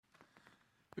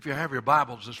If you have your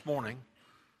Bibles this morning,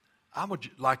 I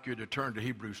would like you to turn to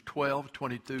Hebrews 12,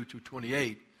 22 to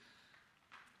 28.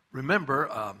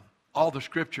 Remember, all the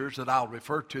scriptures that I'll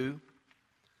refer to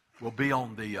will be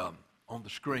on the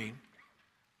screen.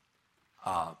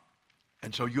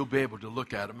 And so you'll be able to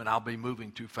look at them, and I'll be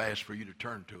moving too fast for you to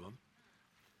turn to them.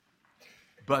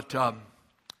 But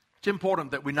it's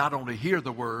important that we not only hear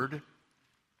the Word,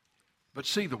 but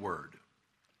see the Word.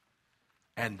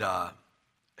 And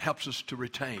helps us to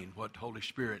retain what the Holy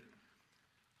Spirit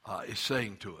is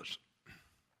saying to us.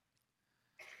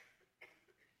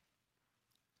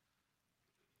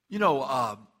 You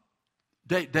know,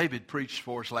 David preached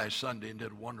for us last Sunday and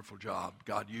did a wonderful job.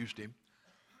 God used him.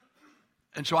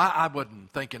 And so I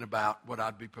wasn't thinking about what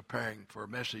I'd be preparing for a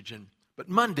message. But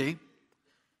Monday,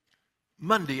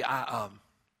 the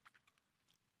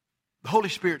Holy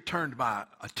Spirit turned my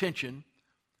attention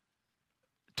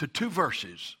to two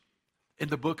verses in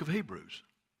the book of Hebrews.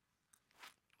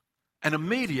 And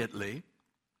immediately,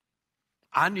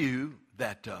 I knew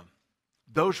that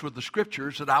those were the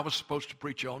scriptures that I was supposed to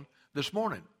preach on this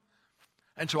morning.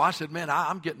 And so I said, man,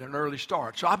 I'm getting an early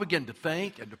start. So I began to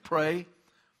think and to pray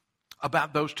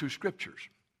about those two scriptures.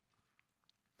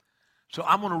 So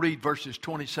I'm going to read verses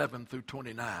 27 through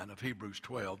 29 of Hebrews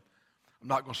 12. I'm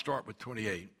not going to start with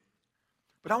 28.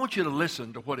 But I want you to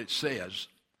listen to what it says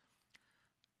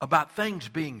about things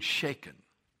being shaken.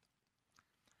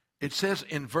 It says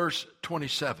in verse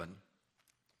 27,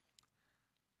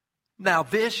 now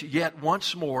this yet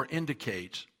once more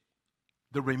indicates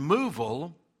the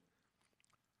removal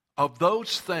of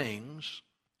those things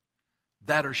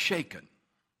that are shaken,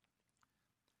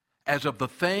 as of the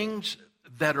things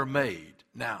that are made.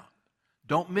 Now,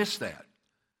 don't miss that.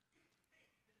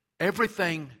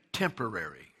 Everything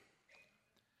temporary,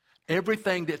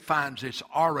 everything that finds its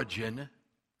origin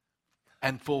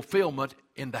and fulfillment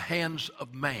in the hands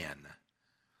of man.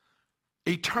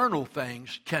 Eternal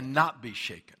things cannot be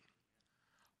shaken.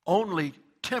 Only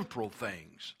temporal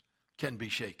things can be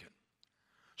shaken.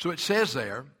 So it says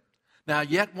there, now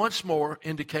yet once more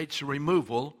indicates the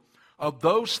removal of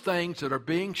those things that are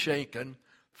being shaken,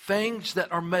 things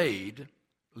that are made,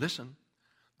 listen,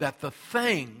 that the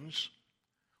things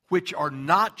which are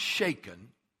not shaken,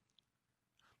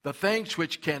 the things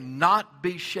which cannot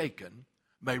be shaken,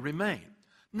 may remain.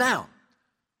 Now,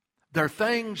 there are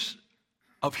things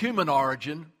of human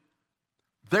origin,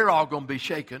 they're all going to be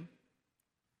shaken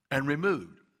and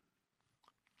removed.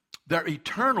 There are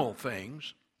eternal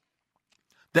things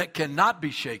that cannot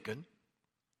be shaken,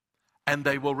 and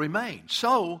they will remain.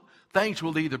 So, things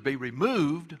will either be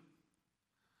removed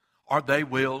or they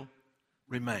will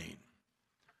remain.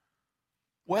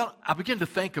 Well, I began to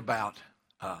think about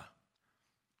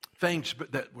things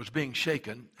that was being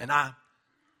shaken, and I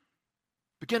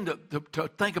began to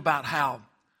think about how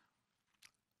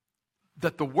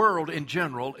that the world in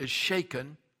general is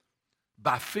shaken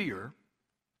by fear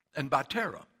and by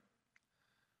terror.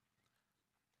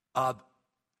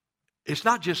 It's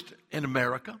not just in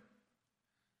America.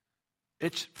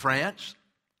 It's France.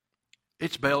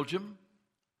 It's Belgium.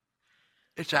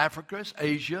 It's Africa. It's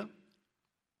Asia.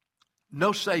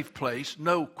 No safe place.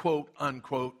 No quote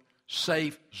unquote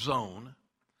safe zone.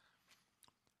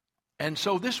 And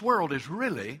so this world is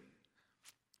really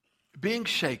being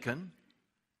shaken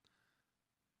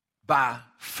by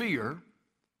fear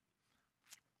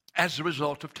as a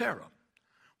result of terror.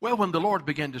 Well, when the Lord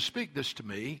began to speak this to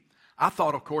me, I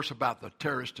thought, of course, about the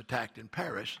terrorist attack in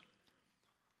Paris.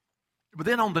 But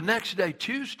then on the next day,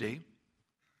 Tuesday,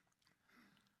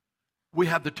 we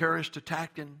have the terrorist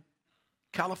attack in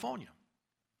California.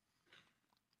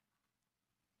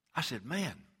 I said,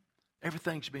 man,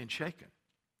 everything's being shaken.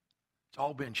 It's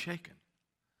all been shaken.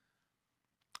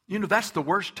 You know, that's the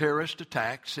worst terrorist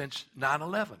attack since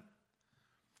 9/11.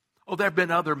 Oh, there have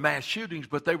been other mass shootings,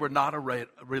 but they were not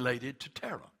related to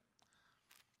terror.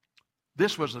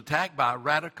 This was attacked by a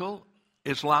radical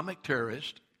Islamic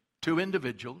terrorist, two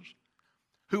individuals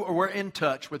who were in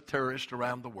touch with terrorists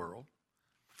around the world.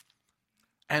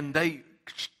 And they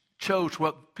chose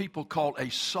what people call a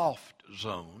soft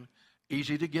zone,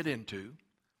 easy to get into,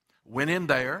 went in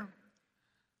there,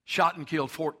 shot and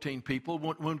killed 14 people,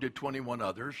 wounded 21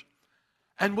 others,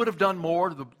 and would have done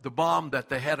more. The bomb that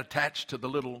they had attached to the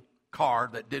little car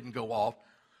that didn't go off,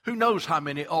 who knows how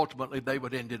many ultimately they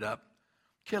would ended up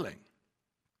killing.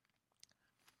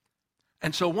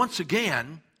 And so once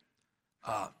again,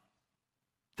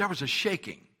 there was a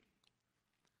shaking.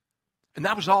 And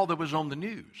that was all that was on the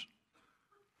news.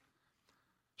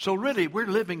 So really, we're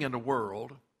living in a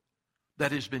world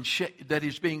that is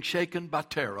being shaken by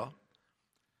terror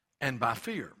and by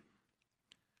fear.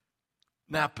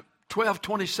 Now,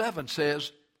 12:27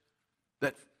 says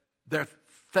that there are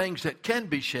things that can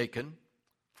be shaken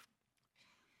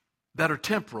that are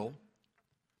temporal,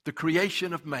 the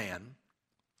creation of man,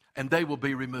 and they will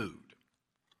be removed.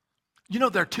 You know,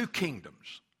 there are two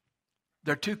kingdoms.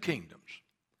 There are two kingdoms.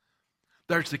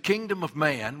 There's the kingdom of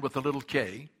man with a little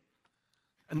k,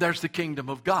 and there's the kingdom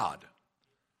of God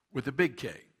with a big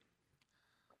K.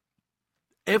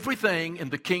 Everything in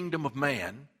the kingdom of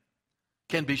man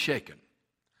can be shaken,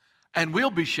 and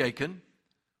will be shaken,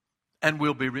 and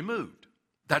will be removed.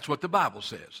 That's what the Bible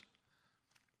says.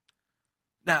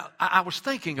 Now, I was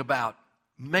thinking about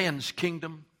man's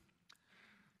kingdom.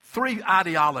 3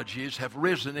 ideologies have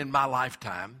risen in my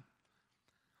lifetime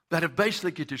that have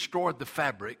basically destroyed the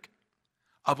fabric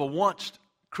of a once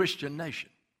Christian nation.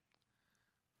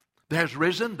 There has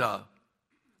risen the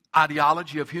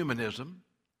ideology of humanism.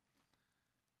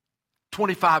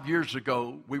 25 years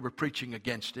ago, we were preaching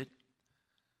against it,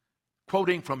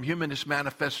 quoting from Humanist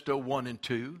Manifesto 1 and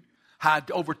 2,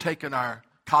 had overtaken our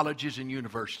colleges and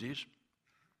universities.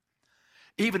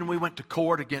 Even we went to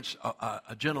court against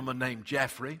a gentleman named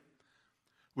Jeffrey,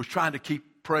 was trying to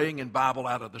keep praying and Bible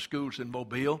out of the schools in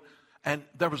Mobile. And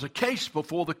there was a case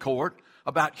before the court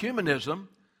about humanism,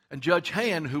 and Judge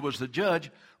Hand, who was the judge,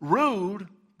 ruled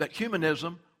that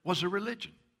humanism was a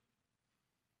religion.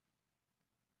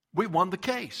 We won the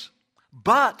case,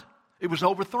 but it was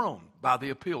overthrown by the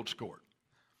appeals court.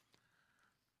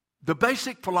 The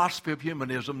basic philosophy of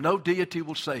humanism, no deity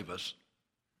will save us.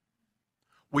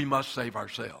 We must save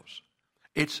ourselves.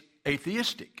 It's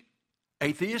atheistic.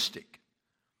 Atheistic.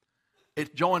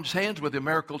 It joins hands with the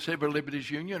American Civil Liberties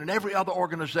Union and every other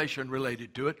organization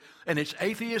related to it, and it's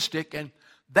atheistic, and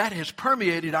that has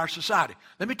permeated our society.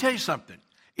 Let me tell you something.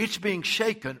 It's being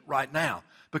shaken right now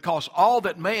because all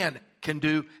that man can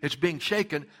do is being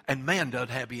shaken, and man doesn't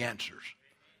have the answers.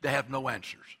 They have no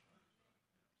answers.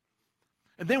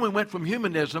 And then we went from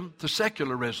humanism to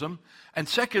secularism, and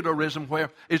secularism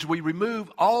where is we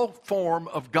remove all form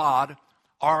of God,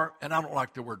 or, and I don't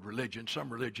like the word religion.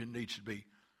 Some religion needs to be,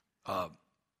 I'm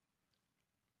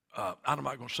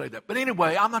not going to say that. But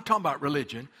anyway, I'm not talking about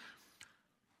religion.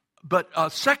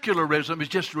 But secularism is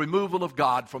just removal of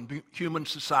God from human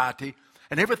society,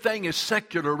 and everything is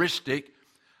secularistic,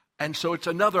 and so it's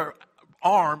another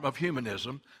arm of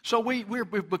humanism. So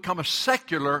we've become a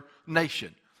secular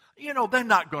nation. You know, they're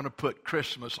not going to put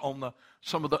Christmas on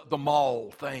some of the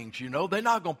mall things, you know. They're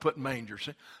not going to put mangers.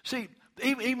 See,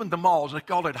 even the malls, they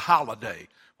call it holiday.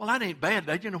 Well, that ain't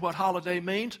bad. You know what holiday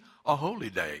means? A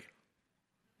holy day.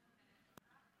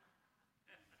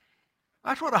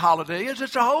 That's what a holiday is.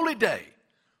 It's a holy day.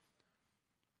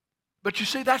 But you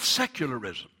see, that's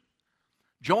secularism.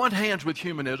 Joined hands with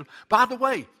humanism. By the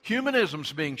way,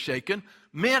 humanism's being shaken.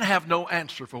 Men have no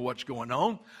answer for what's going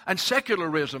on. And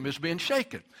secularism is being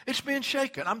shaken. It's being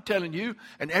shaken, I'm telling you.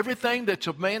 And everything that's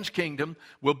of man's kingdom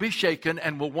will be shaken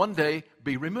and will one day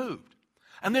be removed.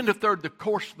 And then the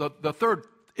third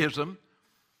ism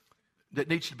that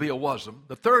needs to be a wasm.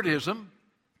 The third ism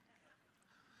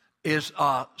is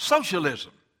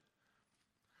socialism,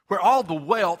 where all the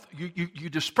wealth, you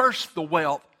disperse the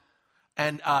wealth,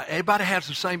 and everybody has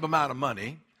the same amount of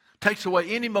money, takes away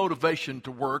any motivation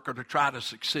to work or to try to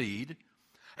succeed,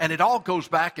 and it all goes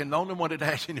back, and the only one that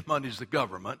has any money is the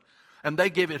government, and they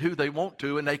give it who they want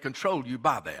to, and they control you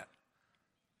by that.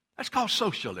 That's called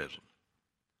socialism.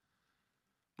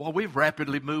 Well, we've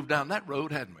rapidly moved down that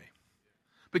road, hadn't we?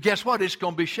 But guess what? It's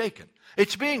going to be shaken.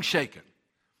 It's being shaken.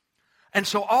 And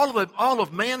so all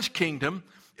of man's kingdom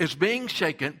is being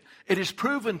shaken. It is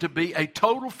proven to be a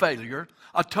total failure.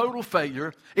 A total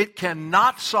failure. It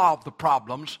cannot solve the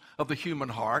problems of the human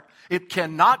heart. It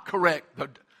cannot correct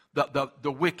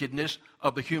the wickedness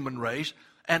of the human race.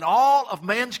 And all of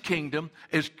man's kingdom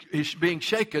is being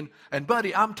shaken. And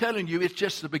buddy, I'm telling you, it's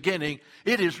just the beginning.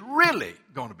 It is really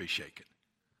going to be shaken.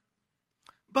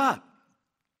 But,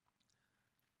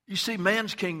 you see,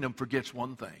 man's kingdom forgets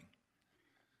one thing.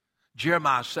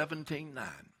 Jeremiah 17:9.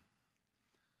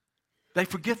 They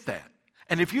forget that.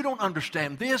 And if you don't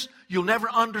understand this, you'll never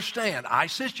understand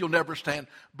ISIS, you'll never understand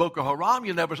Boko Haram,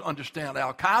 you'll never understand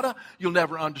Al-Qaeda, you'll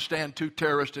never understand 2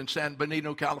 terrorists in San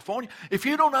Benito, California. If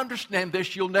you don't understand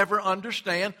this, you'll never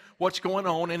understand what's going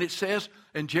on. And it says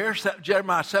in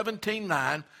Jeremiah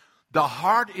 17:9, the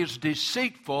heart is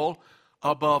deceitful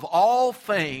above all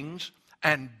things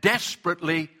and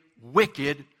desperately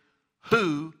wicked.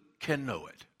 Who can know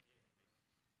it?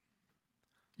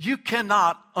 You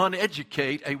cannot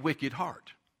uneducate a wicked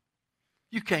heart.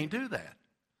 You can't do that.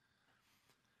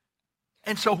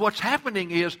 And so what's happening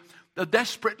is the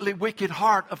desperately wicked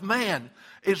heart of man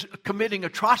is committing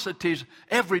atrocities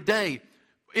every day.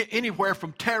 anywhere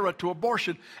from terror to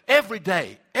abortion every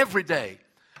day, every day.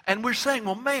 And we're saying,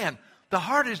 well, man, the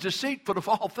heart is deceitful of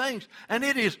all things, and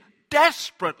it is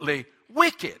desperately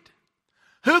wicked.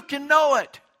 Who can know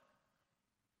it?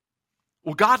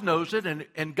 Well, God knows it,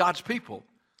 and God's people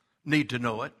need to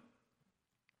know it.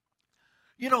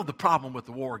 You know the problem with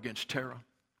the war against terror?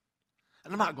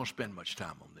 And I'm not going to spend much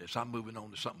time on this. I'm moving on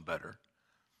to something better.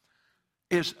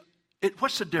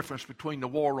 What's the difference between the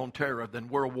war on terror than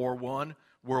World War I,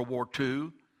 World War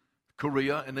II,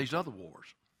 Korea, and these other wars?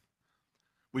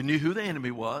 We knew who the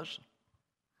enemy was.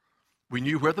 We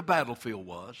knew where the battlefield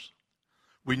was.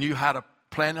 We knew how to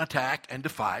plan an attack and to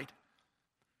fight,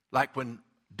 like when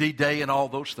D-Day and all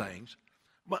those things.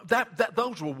 But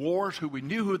those were wars who we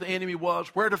knew who the enemy was,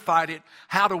 where to fight it,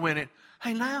 how to win it.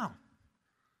 Hey, now.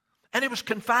 And it was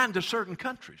confined to certain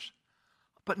countries.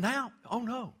 But now, oh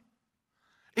no.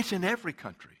 It's in every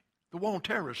country. The war on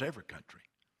terror is every country.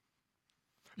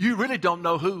 You really don't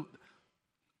know who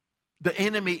the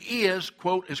enemy is,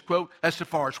 quote, as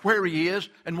far as where he is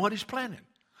and what he's planning.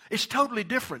 It's totally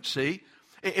different, see.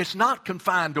 It's not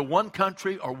confined to one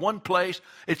country or one place.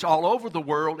 It's all over the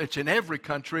world. It's in every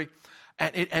country.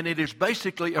 And it is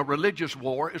basically a religious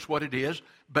war is what it is,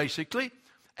 basically.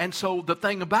 And so the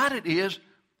thing about it is,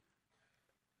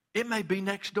 it may be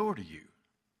next door to you.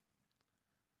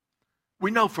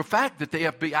 We know for a fact that the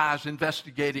FBI is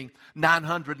investigating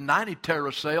 990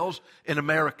 terrorist cells in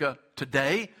America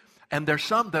today, and there's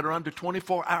some that are under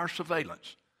 24-hour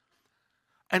surveillance.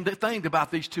 And the thing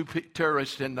about these two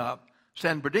terrorists in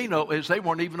San Bernardino is they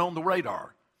weren't even on the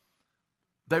radar.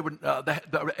 The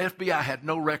FBI had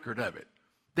no record of it.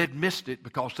 They'd missed it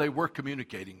because they were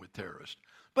communicating with terrorists.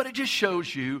 But it just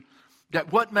shows you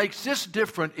that what makes this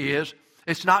different is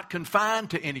it's not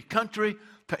confined to any country,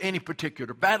 to any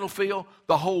particular battlefield.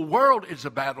 The whole world is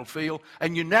a battlefield,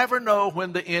 and you never know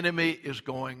when the enemy is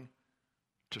going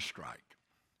to strike.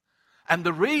 And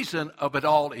the reason of it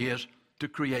all is to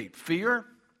create fear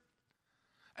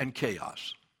and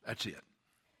chaos. That's it.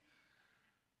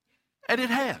 And it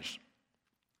has.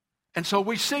 And so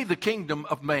we see the kingdom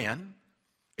of man.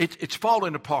 It's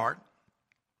falling apart.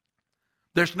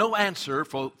 There's no answer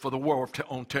for the war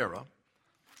on terror.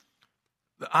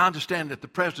 I understand that the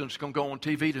president's going to go on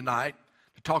TV tonight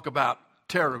to talk about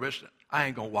terrorists. I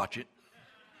ain't going to watch it.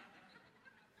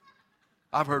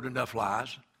 I've heard enough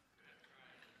lies.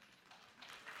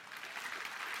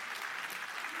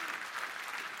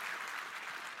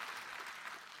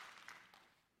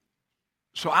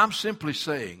 So I'm simply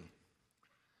saying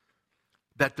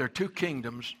that there are two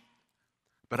kingdoms,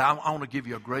 but I want to give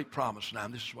you a great promise now,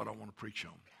 and this is what I want to preach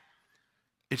on.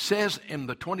 It says in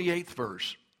the 28th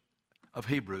verse of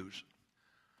Hebrews,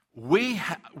 we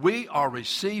are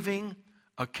receiving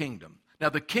a kingdom. Now,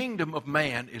 the kingdom of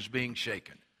man is being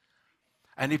shaken.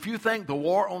 And if you think the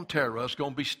war on terror is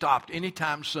going to be stopped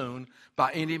anytime soon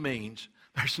by any means,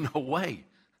 there's no way.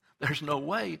 There's no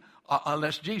way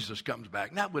unless Jesus comes back.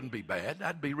 And that wouldn't be bad.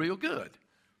 That'd be real good.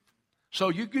 So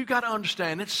you got to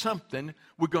understand it's something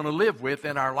we're going to live with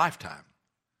in our lifetime.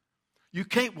 You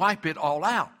can't wipe it all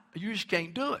out. You just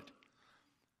can't do it.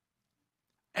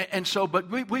 And so, but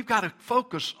we've got to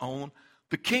focus on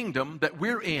the kingdom that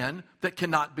we're in that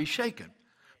cannot be shaken.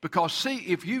 Because see,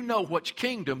 if you know which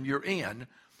kingdom you're in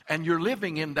and you're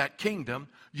living in that kingdom,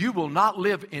 you will not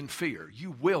live in fear.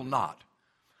 You will not.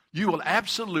 You will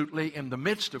absolutely, in the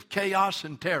midst of chaos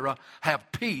and terror,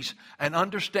 have peace and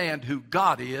understand who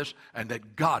God is and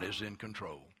that God is in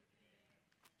control.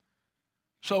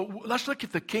 So let's look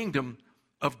at the kingdom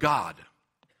of God.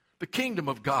 The kingdom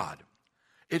of God.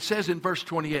 It says in verse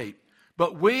 28,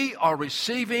 but we are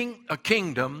receiving a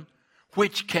kingdom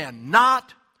which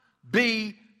cannot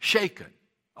be shaken.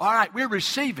 All right, we're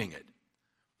receiving it.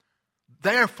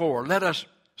 Therefore, let us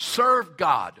serve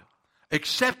God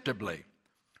acceptably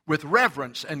with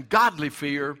reverence and godly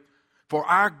fear, for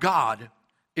our God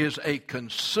is a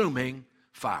consuming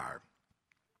fire.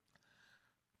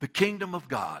 The kingdom of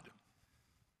God.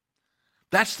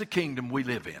 That's the kingdom we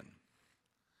live in.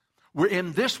 We're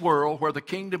in this world where the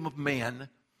kingdom of men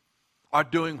are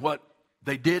doing what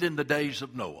they did in the days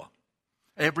of Noah.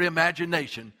 Every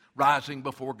imagination rising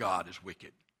before God is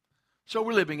wicked. So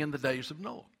we're living in the days of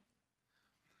Noah.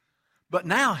 But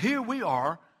now here we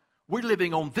are. We're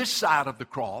living on this side of the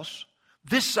cross,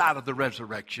 this side of the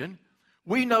resurrection.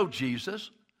 We know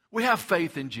Jesus. We have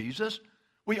faith in Jesus.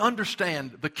 We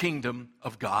understand the kingdom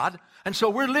of God. And so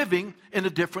we're living in a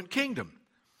different kingdom.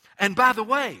 And by the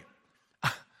way,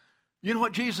 you know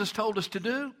what Jesus told us to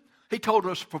do? He told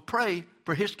us to pray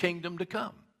for his kingdom to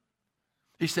come.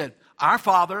 He said, our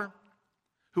Father,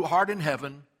 who art in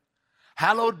heaven,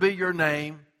 hallowed be your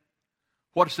name.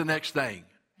 What's the next thing?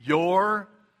 Your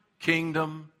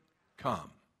kingdom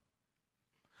come.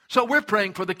 So we're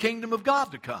praying for the kingdom of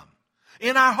God to come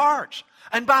in our hearts.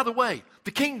 And by the way,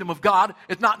 the kingdom of God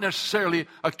is not necessarily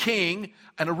a king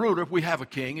and a ruler. We have a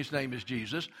king. His name is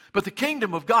Jesus. But the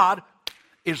kingdom of God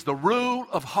is the rule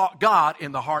of God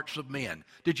in the hearts of men.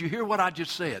 Did you hear what I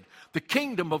just said? The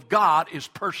kingdom of God is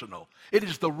personal. It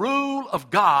is the rule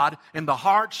of God in the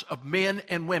hearts of men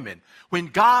and women. When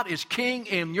God is king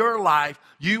in your life,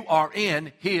 you are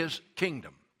in his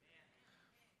kingdom.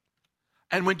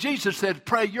 And when Jesus said,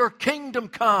 pray your kingdom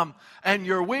come and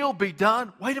your will be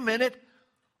done, wait a minute,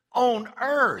 on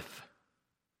earth.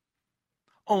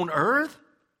 On earth?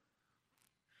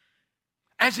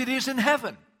 As it is in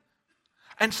heaven.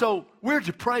 And so we're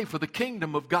to pray for the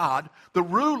kingdom of God, the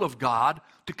rule of God,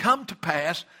 to come to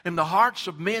pass in the hearts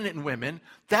of men and women.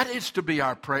 That is to be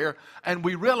our prayer. And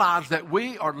we realize that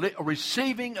we are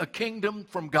receiving a kingdom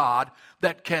from God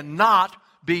that cannot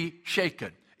be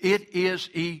shaken. It is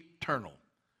eternal.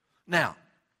 Now,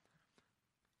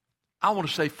 I want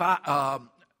to say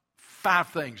five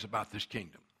things about this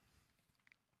kingdom.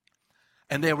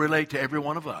 And they relate to every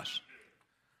one of us.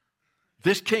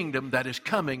 This kingdom that is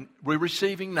coming, we're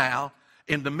receiving now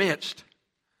in the midst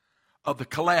of the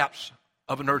collapse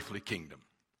of an earthly kingdom.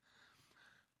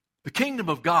 The kingdom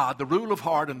of God, the rule of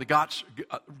heart and the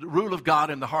rule of God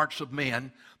in the hearts of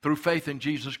men through faith in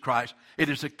Jesus Christ, it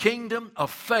is a kingdom of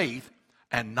faith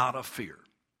and not of fear.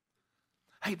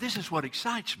 Hey, this is what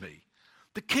excites me.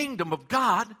 The kingdom of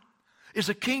God is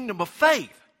a kingdom of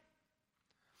faith.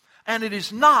 And it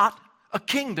is not a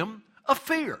kingdom of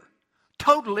fear.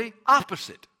 Totally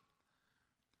opposite.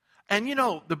 And you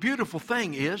know, the beautiful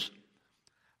thing is,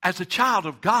 as a child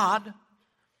of God,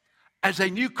 as a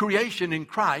new creation in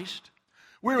Christ,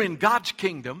 we're in God's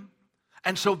kingdom,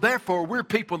 and so therefore we're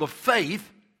people of faith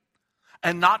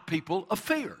and not people of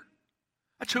fear.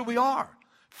 That's who we are.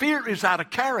 Fear is out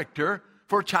of character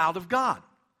for a child of God.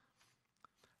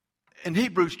 In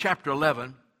Hebrews chapter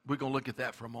 11, we're going to look at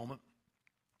that for a moment.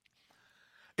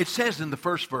 It says in the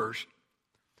first verse,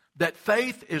 that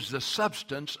faith is the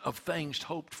substance of things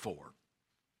hoped for,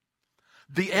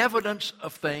 the evidence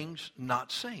of things not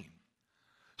seen.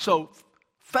 So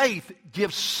faith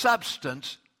gives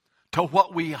substance to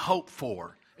what we hope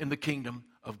for in the kingdom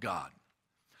of God.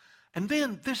 And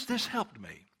then this helped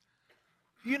me.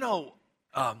 You know,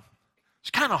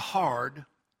 it's kind of hard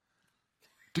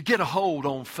to get a hold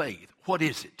on faith. What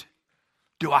is it?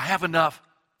 Do I have enough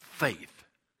faith?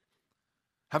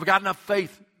 Have I got enough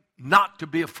faith not to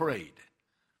be afraid?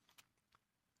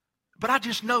 But I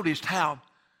just noticed how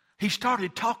he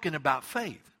started talking about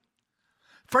faith.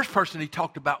 First person he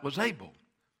talked about was Abel.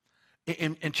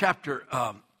 In chapter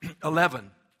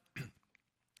 11,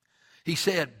 he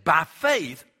said, by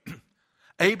faith,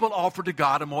 Abel offered to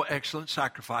God a more excellent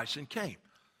sacrifice than Cain.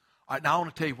 All right, now I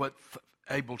want to tell you what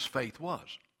Abel's faith was.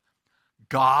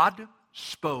 God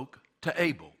spoke to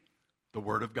Abel, the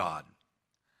word of God.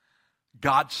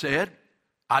 God said,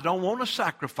 I don't want a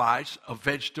sacrifice of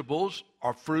vegetables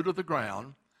or fruit of the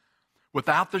ground.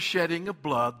 Without the shedding of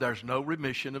blood, there's no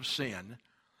remission of sin.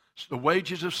 The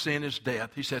wages of sin is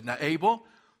death. He said, now Abel,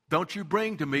 don't you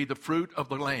bring to me the fruit of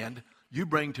the land. You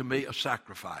bring to me a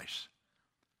sacrifice,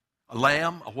 a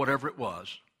lamb or whatever it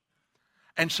was.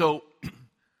 And so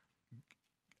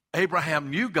Abraham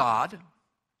knew God.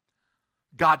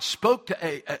 God spoke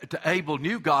to Abel,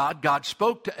 knew God. God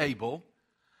spoke to Abel.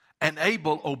 And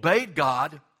Abel obeyed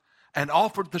God and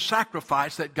offered the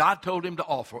sacrifice that God told him to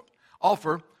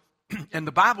offer. And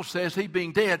the Bible says he,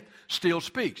 being dead, still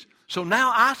speaks. So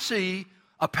now I see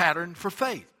a pattern for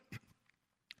faith.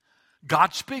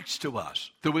 God speaks to us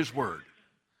through his word.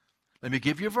 Let me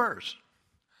give you a verse.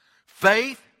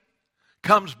 Faith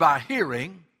comes by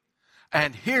hearing,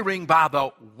 and hearing by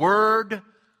the word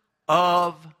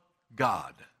of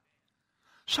God.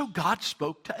 So God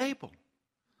spoke to Abel.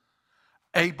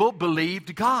 Abel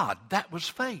believed God. That was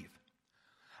faith.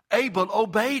 Abel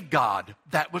obeyed God.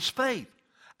 That was faith.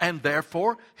 And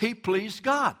therefore, he pleased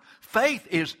God. Faith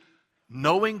is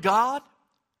knowing God,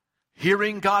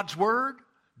 hearing God's word,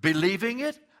 believing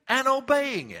it, and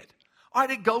obeying it. All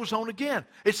right, it goes on again.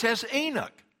 It says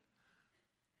Enoch.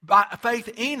 By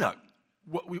faith, Enoch.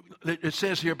 It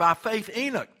says here, by faith,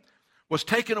 Enoch was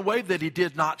taken away that he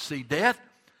did not see death,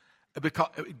 because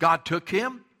God took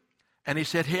him. And he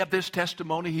said, have this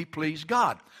testimony, he pleased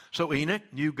God. So Enoch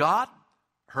knew God,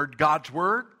 heard God's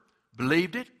word,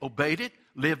 believed it, obeyed it,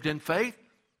 lived in faith.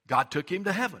 God took him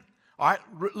to heaven. All right,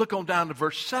 look on down to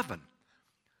verse 7.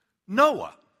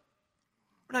 Noah.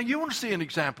 Now you want to see an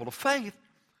example of faith.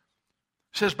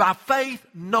 It says, by faith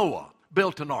Noah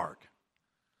built an ark.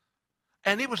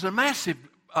 And it was a massive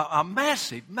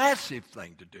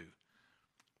thing to do.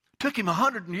 It took him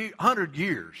 100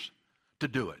 years to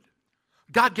do it.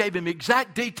 God gave him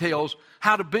exact details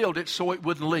how to build it so it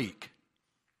wouldn't leak.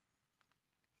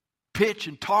 Pitch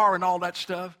and tar and all that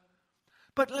stuff.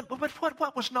 But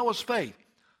what was Noah's faith?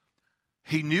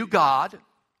 He knew God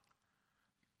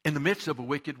in the midst of a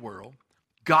wicked world.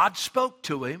 God spoke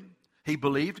to him. He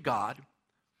believed God.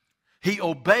 He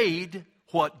obeyed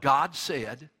what God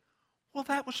said. Well,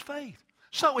 that was faith.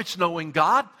 So it's knowing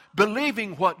God,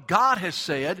 believing what God has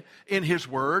said in His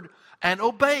Word, and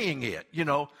obeying it. You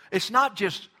know, it's not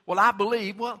just, well, I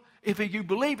believe. Well, if you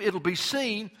believe, it'll be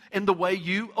seen in the way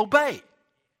you obey.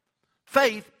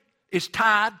 Faith is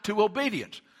tied to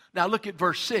obedience. Now look at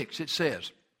verse 6. It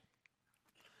says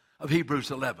of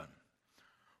Hebrews 11,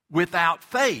 without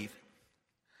faith,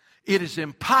 it is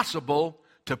impossible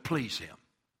to please Him.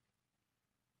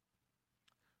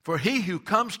 For he who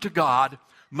comes to God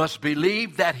must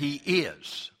believe that He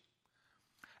is,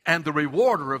 and the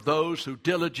rewarder of those who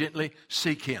diligently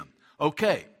seek Him.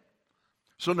 Okay,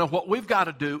 so now what we've got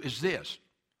to do is this.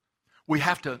 We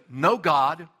have to know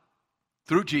God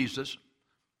through Jesus.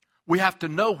 We have to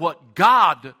know what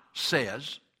God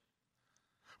says.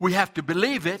 We have to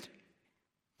believe it,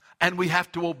 and we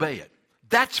have to obey it.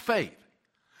 That's faith.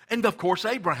 And of course,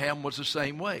 Abraham was the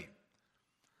same way.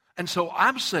 And so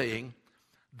I'm saying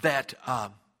that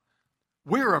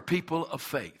we're a people of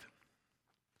faith,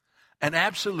 an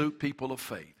absolute people of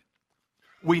faith.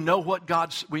 We know what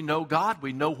we know God.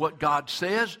 We know what God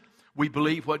says. We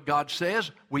believe what God says.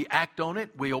 We act on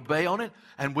it. We obey on it,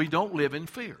 and we don't live in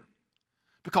fear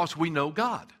because we know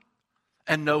God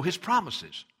and know His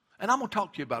promises. And I'm going to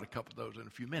talk to you about a couple of those in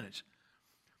a few minutes.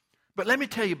 But let me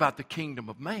tell you about the kingdom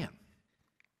of man.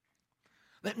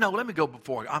 Let me go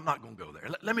before. I'm not going to go there.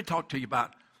 Let me talk to you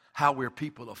about how we're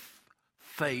people of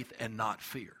faith and not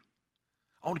fear.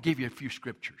 I want to give you a few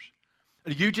scriptures.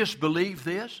 You just believe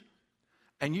this,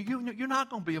 and you're not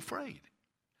going to be afraid.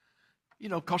 You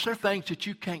know, because there are things that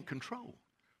you can't control.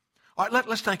 All right,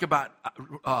 let's think about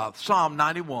Psalm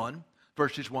 91,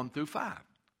 verses 1 through 5.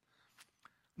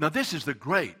 Now, this is the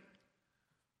great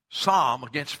psalm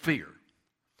against fear.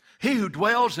 He who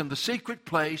dwells in the secret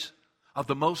place of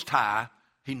the Most High,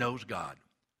 he knows God,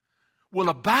 will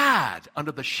abide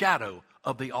under the shadow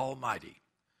of the Almighty.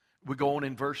 We go on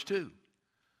in verse 2.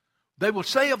 They will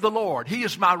say of the Lord, He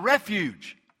is my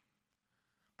refuge.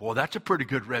 Boy, that's a pretty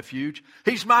good refuge.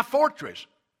 He's my fortress.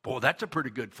 Boy, that's a pretty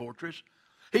good fortress.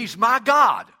 He's my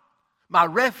God, my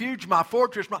refuge, my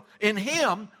fortress. In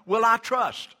Him will I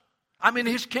trust. I'm in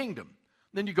His kingdom.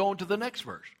 Then you go on to the next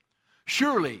verse.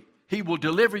 Surely He will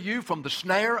deliver you from the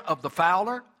snare of the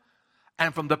fowler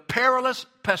and from the perilous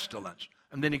pestilence.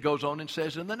 And then he goes on and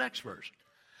says in the next verse,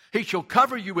 He shall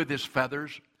cover you with His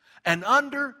feathers, and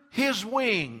under His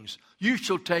wings you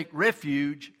shall take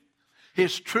refuge.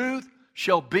 His truth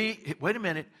shall be,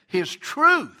 His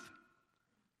truth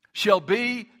shall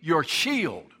be your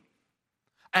shield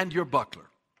and your buckler.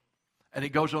 And he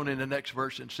goes on in the next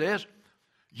verse and says,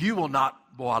 you will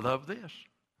not, boy, I love this,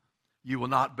 you will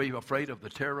not be afraid of the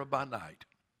terror by night,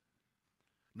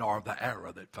 nor of the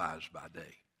arrow that flies by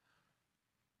day.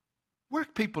 We're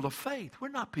people of faith. We're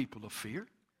not people of fear.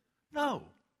 No.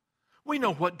 We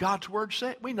know what God's Word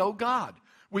said. We know God.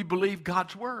 We believe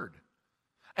God's Word.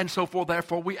 And so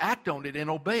therefore we act on it and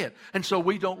obey it. And so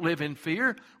we don't live in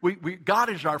fear. God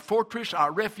is our fortress,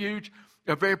 our refuge,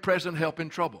 a very present help in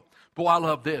trouble. Boy, I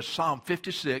love this. Psalm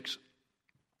 56,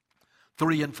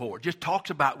 3 and 4. Just talks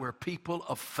about we're people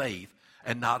of faith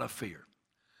and not of fear.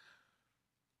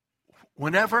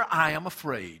 Whenever I am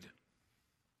afraid,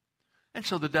 and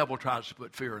so the devil tries to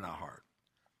put fear in our heart.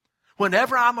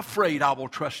 Whenever I'm afraid, I will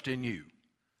trust in you.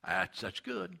 That's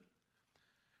good.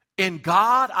 In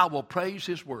God, I will praise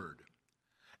His word.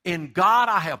 In God,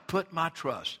 I have put my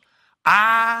trust.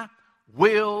 I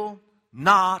will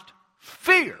not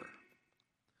fear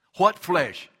what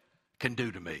flesh can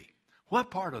do to me. What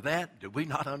part of that do we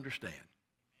not understand?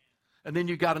 And then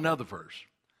you got another verse.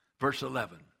 Verse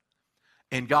 11.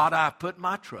 In God, I have put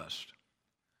my trust.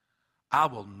 I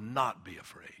will not be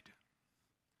afraid.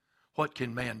 What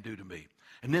can man do to me?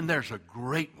 And then there's a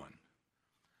great one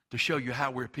to show you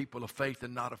how we're people of faith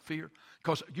and not of fear.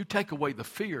 Because you take away the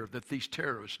fear that these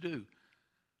terrorists do,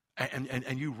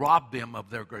 and you rob them of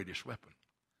their greatest weapon.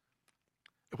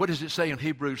 What does it say in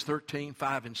Hebrews 13,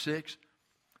 5 and 6?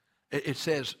 It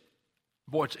says,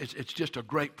 boy, it's just a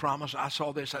great promise. I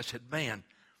saw this, I said, man.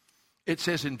 It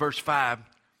says in verse 5,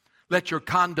 let your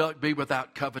conduct be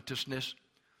without covetousness.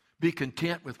 Be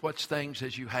content with what things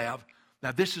as you have.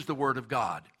 Now, this is the word of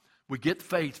God. We get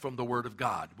faith from the Word of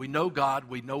God. We know God.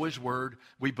 We know His Word.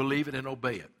 We believe it and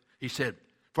obey it. He said,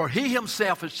 for He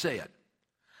Himself has said,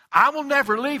 I will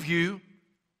never leave you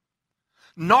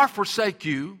nor forsake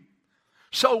you.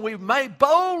 So we may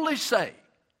boldly say,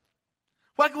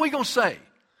 what are we going to say?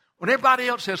 When everybody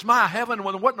else says, my heaven,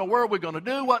 what in the world are we going to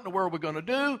do? What in the world are we going to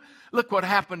do? Look what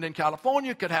happened in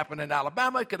California. It could happen in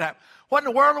Alabama. It could happen. What in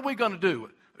the world are we going to do?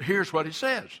 Here's what He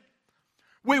says.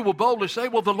 We will boldly say,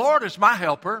 well, the Lord is my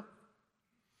helper.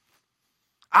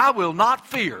 I will not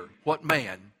fear what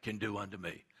man can do unto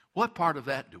me. What part of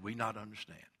that do we not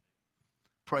understand?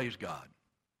 Praise God.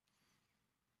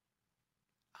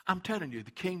 I'm telling you,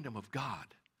 the kingdom of God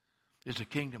is a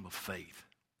kingdom of faith.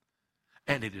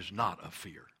 And it is not of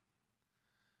fear.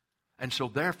 And so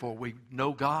therefore we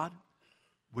know God.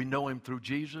 We know Him through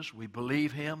Jesus. We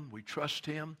believe Him. We trust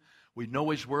Him. We know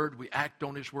His Word. We act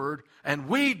on His Word. And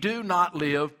we do not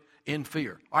live in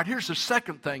fear. All right, here's the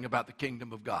second thing about the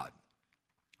kingdom of God.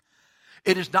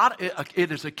 It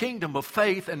is a kingdom of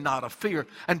faith and not of fear.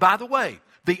 And by the way,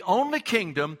 the only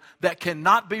kingdom that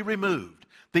cannot be removed,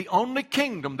 the only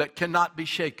kingdom that cannot be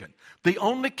shaken, the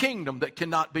only kingdom that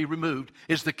cannot be removed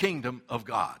is the kingdom of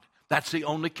God. That's the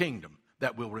only kingdom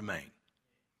that will remain.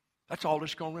 That's all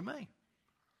that's going to remain.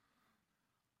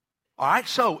 All right,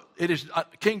 so it is a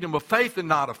kingdom of faith and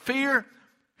not of fear.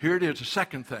 Here it is, the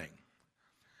second thing.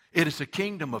 It is a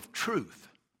kingdom of truth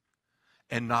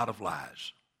and not of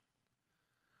lies.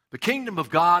 The kingdom of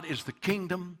God is the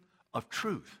kingdom of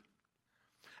truth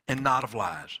and not of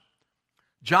lies.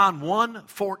 John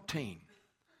 1:14.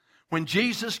 When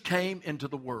Jesus came into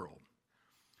the world,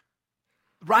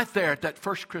 right there at that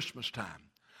first Christmas time,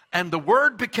 and the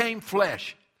Word became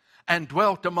flesh and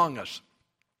dwelt among us,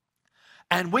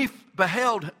 and we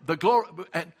beheld the glory,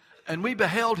 and we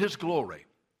beheld His glory,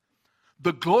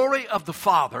 the glory of the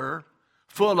Father,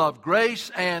 full of grace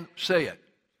and, say it,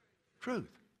 truth.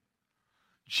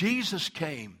 Jesus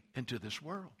came into this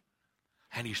world,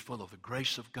 and He's full of the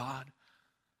grace of God,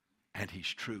 and He's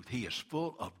truth. He is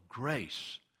full of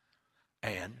grace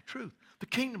and truth. The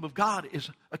kingdom of God is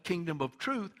a kingdom of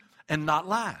truth and not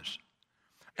lies.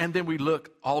 And then we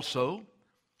look also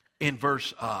in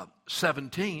verse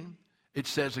 17, it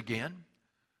says again,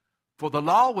 for the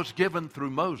law was given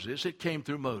through Moses, it came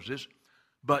through Moses,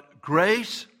 but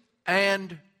grace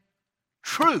and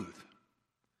truth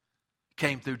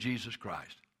came through Jesus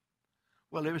Christ.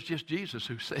 Well, it was just Jesus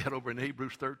who said over in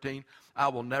Hebrews 13, I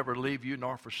will never leave you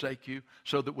nor forsake you,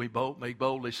 so that we both may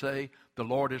boldly say, the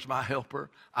Lord is my helper.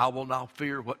 I will not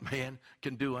fear what man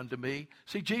can do unto me.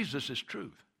 See, Jesus is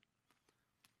truth.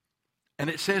 And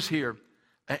it says here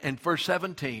in verse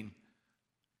 17,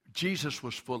 Jesus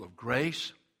was full of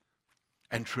grace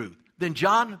and truth. Then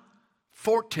John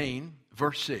 14,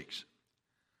 verse 6.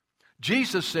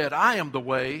 Jesus said, I am the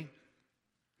way,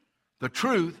 the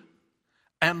truth,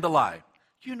 and the life.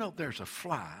 You know, there's a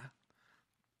fly.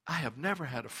 I have never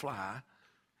had a fly.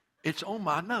 It's on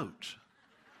my notes.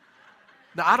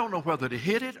 Now, I don't know whether to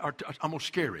hit it or I'm going to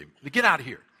scare him. Get out of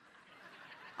here.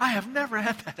 I have never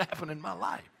had that happen in my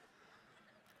life.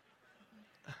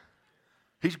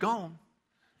 He's gone.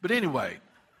 But anyway,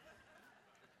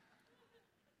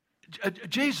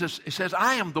 Jesus says,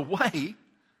 I am the way.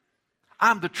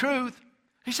 I'm the truth.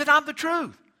 He said, I'm the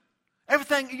truth.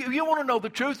 Everything, you want to know the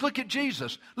truth, look at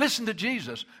Jesus. Listen to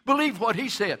Jesus. Believe what He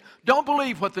said. Don't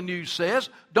believe what the news says.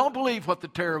 Don't believe what the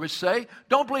terrorists say.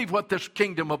 Don't believe what this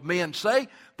kingdom of men say.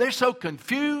 They're so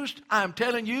confused. I'm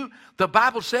telling you, the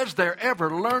Bible says they're ever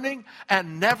learning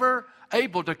and never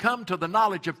able to come to the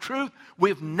knowledge of truth.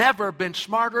 We've never been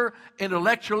smarter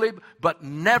intellectually, but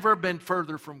never been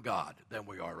further from God than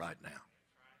we are right now.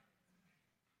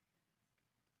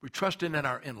 We're trusting in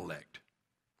our intellect.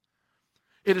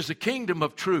 It is a kingdom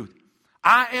of truth.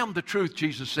 I am the truth,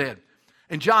 Jesus said.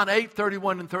 In John 8,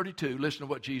 31 and 32, listen to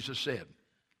what Jesus said.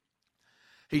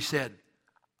 He said,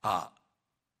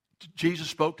 Jesus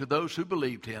spoke to those who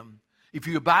believed Him. If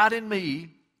you abide in me,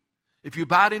 if you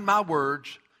abide in my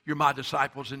words, you're my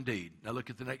disciples indeed. Now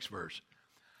look at the next verse.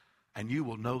 And you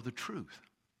will know the truth.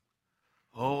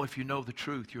 Oh, if you know the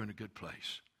truth, you're in a good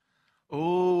place.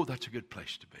 Oh, that's a good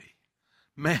place to be.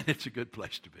 Man, it's a good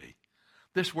place to be.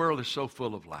 This world is so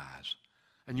full of lies.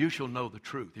 And you shall know the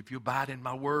truth. If you abide in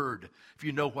my word, if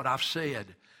you know what I've said,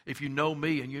 if you know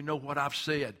me and you know what I've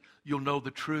said, you'll know the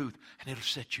truth. And it'll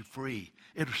set you free.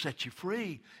 It'll set you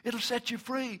free. It'll set you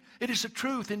free. It is the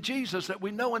truth in Jesus that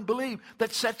we know and believe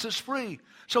that sets us free.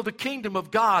 So the kingdom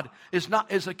of God is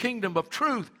a kingdom of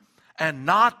truth and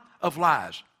not of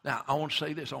lies. Now, I want to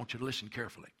say this. I want you to listen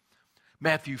carefully.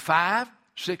 Matthew 5,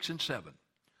 6, and 7.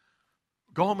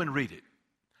 Go home and read it.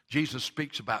 Jesus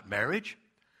speaks about marriage.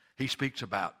 He speaks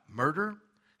about murder.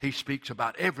 He speaks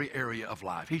about every area of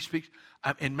life. He speaks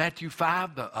in Matthew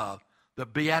 5, the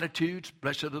Beatitudes,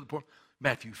 blessed are the poor.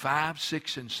 Matthew 5,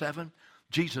 6, and 7.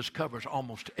 Jesus covers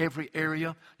almost every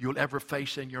area you'll ever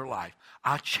face in your life.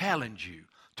 I challenge you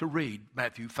to read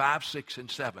Matthew 5, 6,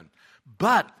 and 7.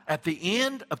 But at the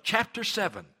end of chapter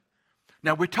 7,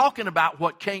 now we're talking about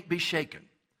what can't be shaken.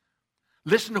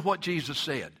 Listen to what Jesus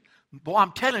said. Boy,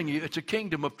 I'm telling you, it's a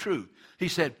kingdom of truth. He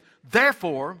said,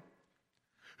 therefore,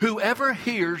 whoever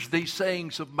hears these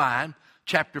sayings of mine,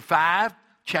 chapter 5,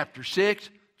 chapter 6,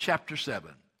 chapter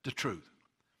 7, the truth.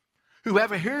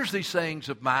 Whoever hears these sayings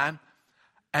of mine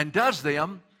and does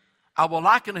them, I will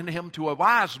liken him to a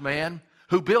wise man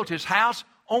who built his house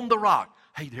on the rock.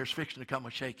 Hey, there's fixing to come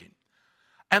a shaking.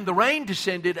 And the rain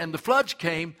descended, and the floods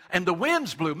came, and the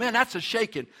winds blew. Man, that's a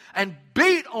shaking. And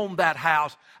beat on that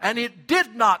house, and it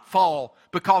did not fall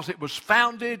because it was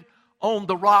founded on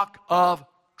the rock of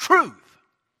truth.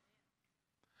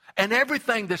 And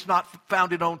everything that's not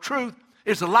founded on truth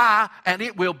is a lie, and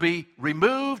it will be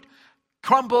removed,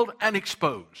 crumbled, and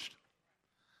exposed.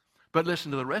 But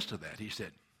listen to the rest of that. He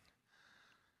said,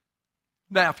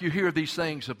 now, if you hear these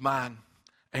things of mine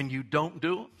and you don't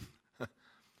do them,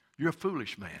 you're a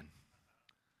foolish man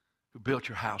who built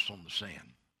your house on the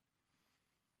sand.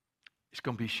 It's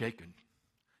going to be shaken.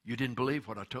 You didn't believe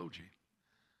what I told you.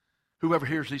 Whoever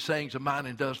hears these sayings of mine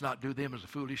and does not do them is a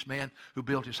foolish man who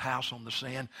built his house on the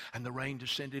sand, and the rain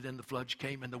descended and the floods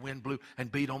came and the wind blew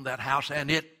and beat on that house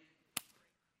and it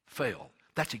fell.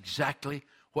 That's exactly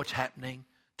what's happening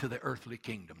to the earthly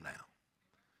kingdom now.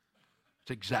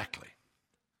 It's exactly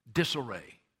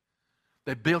disarray.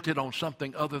 They built it on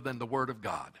something other than the Word of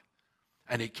God,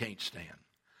 and it can't stand.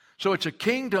 So it's a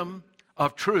kingdom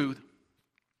of truth.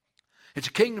 It's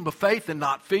a kingdom of faith and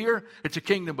not fear. It's a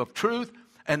kingdom of truth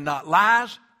and not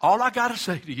lies. All I got to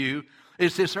say to you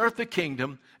is this earthly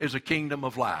kingdom is a kingdom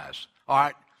of lies. All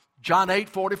right, John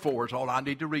 8:44 is all I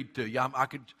need to read to you.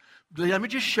 Let me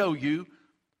just show you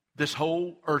this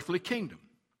whole earthly kingdom.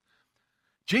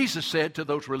 Jesus said to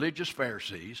those religious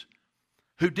Pharisees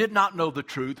who did not know the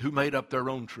truth, who made up their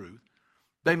own truth,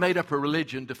 they made up a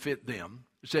religion to fit them.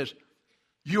 It says,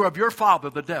 you are of your father,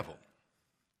 the devil.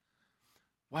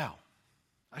 Wow,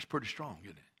 that's pretty strong,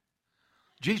 isn't it?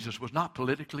 Jesus was not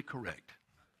politically correct.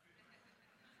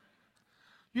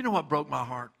 You know what broke my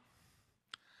heart?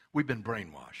 We've been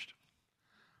brainwashed.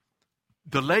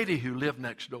 The lady who lived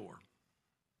next door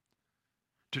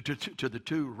to the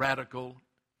two radical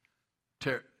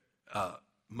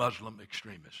Muslim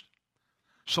extremists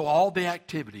saw all the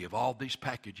activity of all these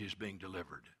packages being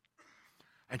delivered.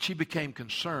 And she became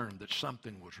concerned that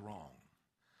something was wrong.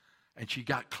 And she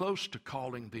got close to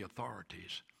calling the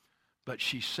authorities. But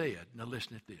she said, now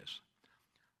listen to this,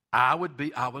 I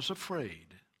was afraid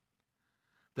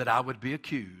that I would be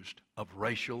accused of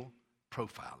racial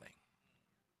profiling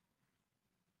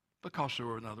because they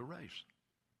were another race.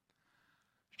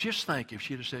 Just think if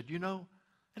she'd have said, you know,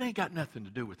 it ain't got nothing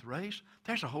to do with race.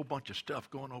 There's a whole bunch of stuff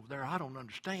going over there I don't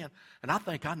understand, and I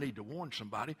think I need to warn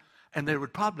somebody. And there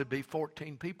would probably be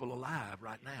 14 people alive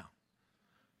right now.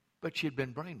 But she had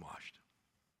been brainwashed.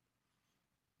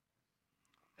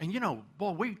 And you know,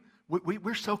 boy,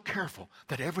 we're so careful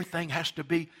that everything has to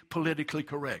be politically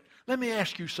correct. Let me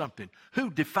ask you something.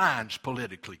 Who defines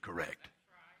politically correct?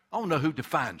 I want to know who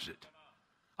defines it.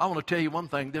 I want to tell you one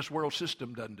thing, this world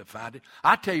system doesn't define it.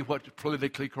 I tell you what's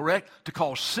politically correct, to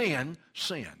call sin,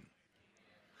 sin.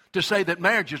 To say that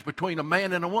marriage is between a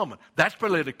man and a woman, that's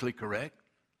politically correct.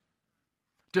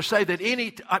 To say that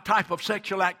any type of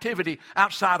sexual activity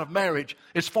outside of marriage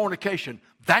is fornication,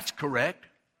 that's correct.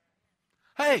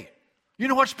 Hey, you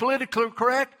know what's politically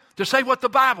correct? To say what the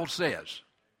Bible says.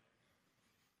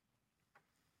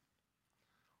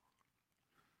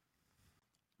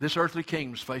 This earthly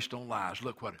kingdom is based on lies.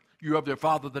 Look what you are of their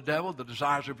father the devil, the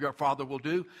desires of your father will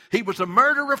do. He was a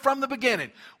murderer from the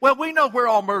beginning. Well, we know where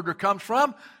all murder comes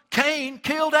from. Cain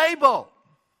killed Abel.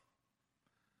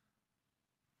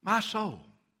 My soul.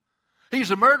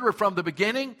 He's a murderer from the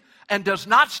beginning and does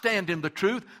not stand in the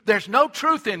truth. There's no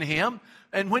truth in him.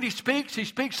 And when he speaks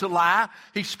a lie.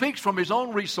 He speaks from his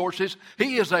own resources.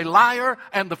 He is a liar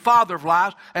and the father of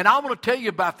lies. And I want to tell you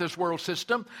about this world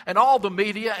system and all the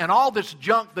media and all this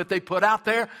junk that they put out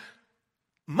there.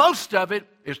 Most of it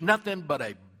is nothing but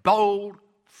a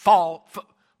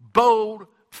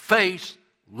bold-faced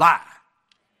lie.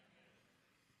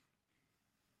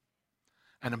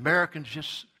 And Americans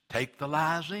just take the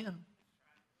lies in.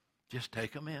 Just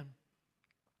take them in.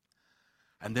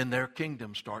 And then their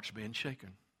kingdom starts being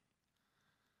shaken.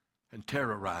 And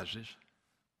terror rises.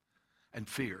 And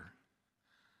fear.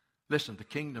 Listen, the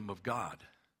kingdom of God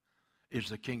is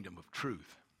the kingdom of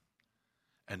truth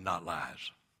and not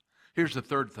lies. Here's the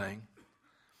third thing.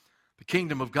 The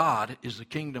kingdom of God is the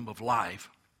kingdom of life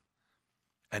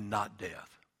and not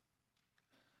death.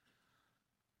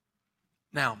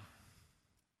 Now,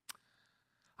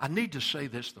 I need to say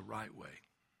this the right way.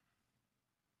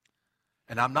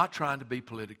 And I'm not trying to be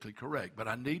politically correct, but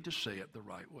I need to say it the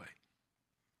right way.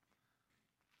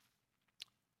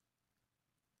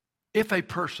 If a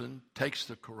person takes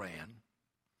the Quran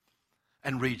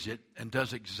and reads it and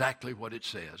does exactly what it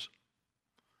says,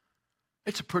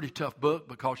 it's a pretty tough book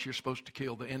because you're supposed to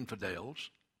kill the infidels.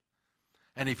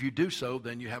 And if you do so,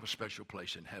 then you have a special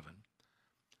place in heaven.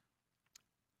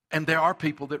 And there are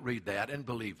people that read that and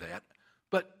believe that.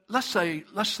 But let's say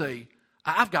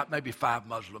I've got maybe 5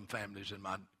 Muslim families in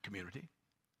my community.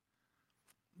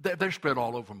 They're spread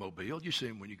all over Mobile. You see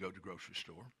them when you go to the grocery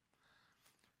store.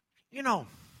 You know,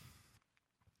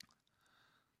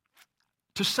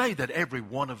 to say that every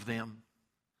one of them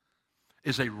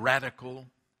is a radical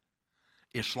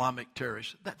Islamic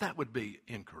terrorist, that would be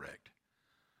incorrect.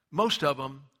 Most of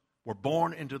them were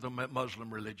born into the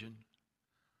Muslim religion.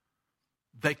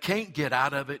 They can't get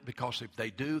out of it because if they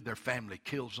do, their family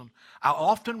kills them. I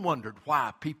often wondered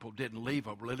why people didn't leave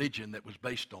a religion that was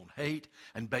based on hate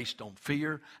and based on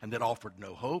fear and that offered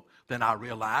no hope. Then I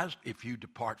realized if you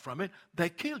depart from it, they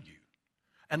kill you.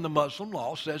 And the Muslim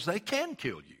law says they can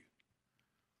kill you.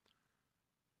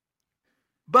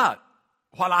 But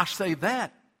while I say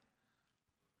that,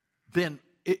 then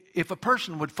if a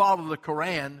person would follow the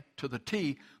Quran to the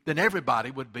T, then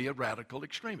everybody would be a radical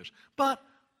extremist. But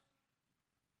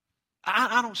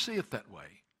I don't see it that way.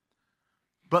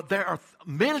 But there are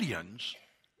millions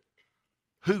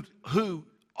who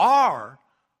are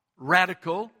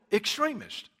radical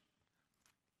extremists.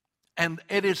 And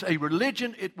it is a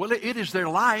religion, it is their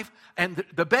life, and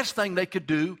the best thing they could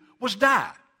do was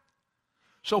die.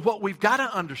 So what we've got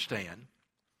to understand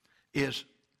is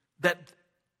that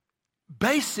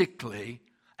basically,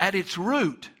 at its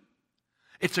root,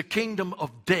 it's a kingdom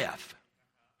of death.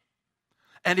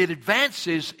 And it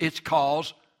advances its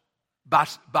cause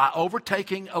by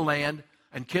overtaking a land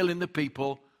and killing the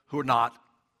people who are not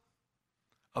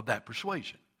of that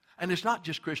persuasion. And it's not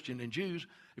just Christian and Jews.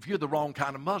 If you're the wrong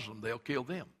kind of Muslim, they'll kill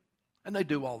them. And they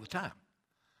do all the time.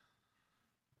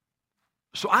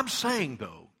 So I'm saying,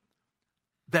 though,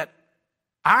 that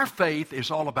our faith is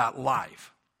all about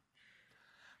life.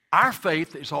 Our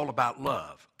faith is all about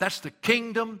love. That's the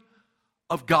kingdom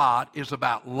of God is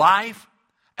about life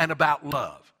and about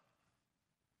love.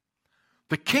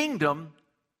 The kingdom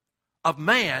of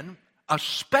man,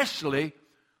 especially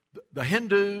the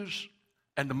Hindus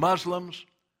and the Muslims,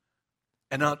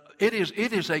 and it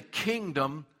is a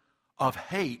kingdom of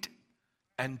hate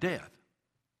and death.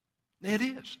 It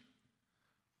is.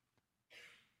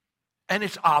 And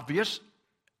it's obvious.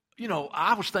 You know,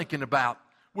 I was thinking about,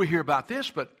 we hear about this,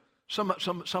 but some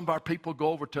of our people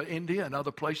go over to India and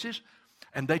other places,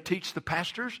 and they teach the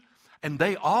pastors, and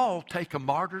they all take a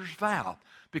martyr's vow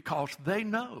because they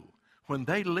know when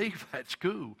they leave that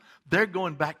school, they're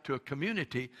going back to a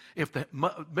community. If the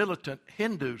militant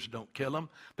Hindus don't kill them,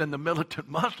 then the militant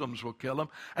Muslims will kill them.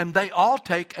 And they all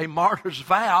take a martyr's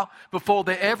vow before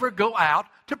they ever go out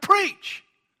to preach.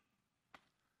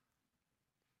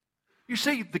 You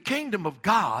see, the kingdom of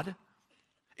God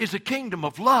is a kingdom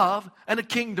of love and a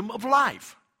kingdom of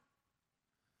life.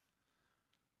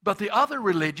 But the other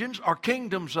religions are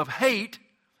kingdoms of hate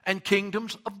and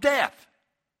kingdoms of death.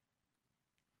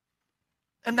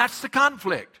 And that's the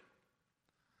conflict.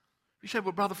 You say,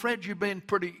 well, Brother Fred, you've been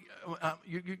pretty,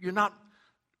 you're not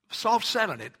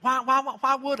soft-selling it.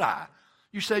 Why would I?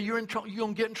 You say you're going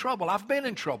to get in trouble. I've been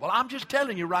in trouble. I'm just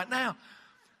telling you right now.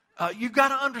 You've got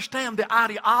to understand the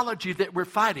ideology that we're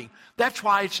fighting. That's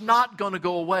why it's not going to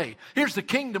go away. Here's the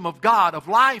kingdom of God, of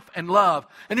life and love.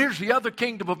 And here's the other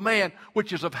kingdom of man,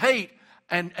 which is of hate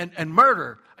and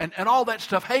murder and all that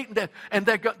stuff, hate and death. And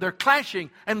they're clashing,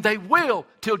 and they will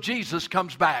till Jesus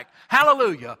comes back.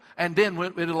 Hallelujah. And then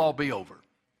it'll all be over.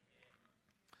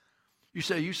 You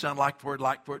say, you sound like for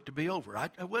it to be over. I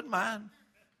wouldn't mind.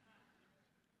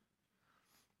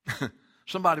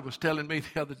 Somebody was telling me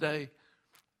the other day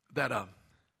that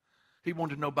he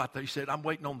wanted to know about that. He said, I'm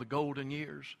waiting on the golden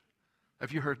years.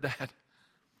 Have you heard that?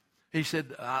 He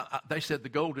said, they said the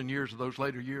golden years are those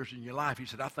later years in your life. He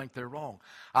said, I think they're wrong.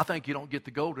 I think you don't get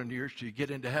the golden years till you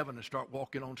get into heaven and start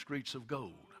walking on streets of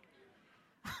gold.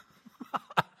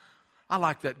 I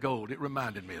like that gold. It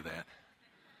reminded me of that.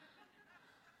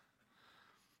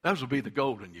 Those will be the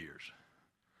golden years.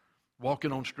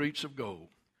 Walking on streets of gold.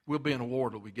 We'll be in a war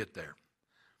till we get there.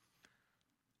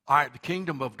 All right, the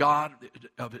kingdom of God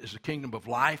is a kingdom of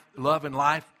life, love and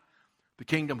life. The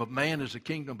kingdom of man is a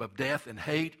kingdom of death and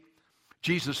hate.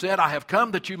 Jesus said, I have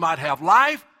come that you might have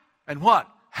life, and what?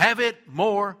 Have it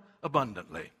more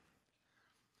abundantly.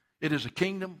 It is a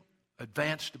kingdom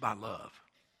advanced by love,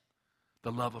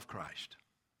 the love of Christ.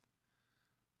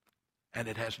 And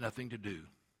it has nothing to do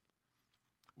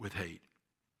with hate.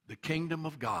 The kingdom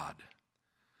of God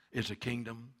is a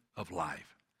kingdom of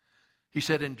life. He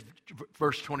said in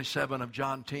verse 27 of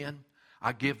John 10,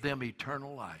 I give them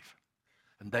eternal life,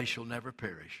 and they shall never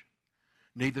perish.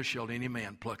 Neither shall any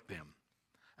man pluck them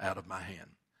out of my hand.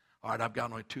 All right, I've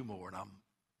got only two more, and I'm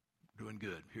doing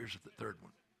good. Here's the third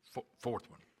one,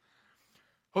 fourth one.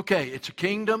 Okay, it's a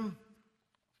kingdom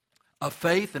of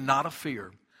faith and not of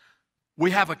fear.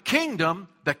 We have a kingdom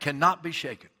that cannot be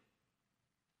shaken.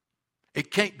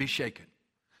 It can't be shaken.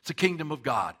 It's a kingdom of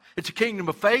God. It's a kingdom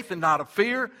of faith and not of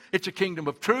fear. It's a kingdom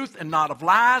of truth and not of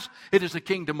lies. It is a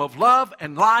kingdom of love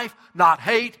and life, not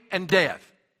hate and death.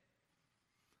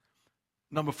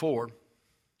 Number 4,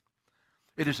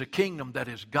 it is a kingdom that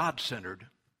is God-centered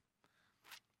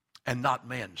and not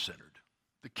man-centered.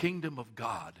 The kingdom of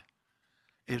God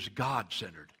is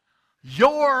God-centered.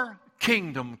 Your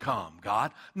kingdom come,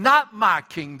 God. Not my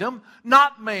kingdom,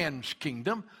 not man's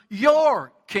kingdom.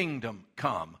 Your kingdom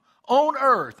come on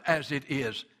earth as it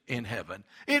is in heaven.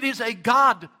 It is a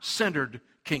God-centered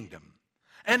kingdom,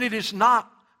 and it is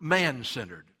not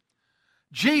man-centered.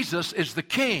 Jesus is the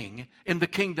king in the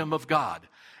kingdom of God.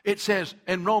 It says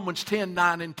in Romans 10,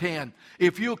 9 and 10,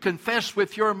 if you confess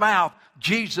with your mouth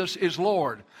Jesus is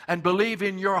Lord and believe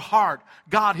in your heart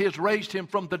God has raised him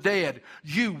from the dead,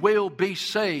 you will be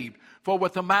saved. For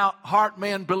with the heart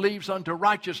man believes unto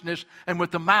righteousness, and with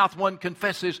the mouth one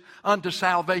confesses unto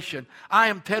salvation. I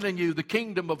am telling you, the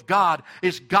kingdom of God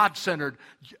is God-centered.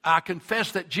 I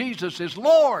confess that Jesus is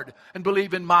Lord and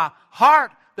believe in my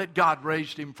heart that God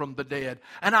raised him from the dead.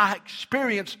 And I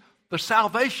experience the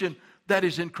salvation that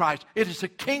is in Christ. It is a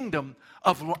kingdom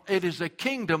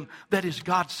that is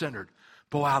God-centered.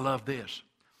 Boy, I love this.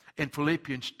 In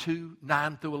Philippians 2,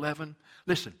 9 through 11,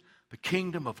 listen, the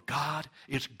kingdom of God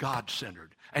is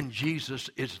God-centered, and Jesus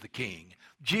is the king.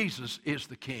 Jesus is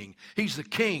the king. He's the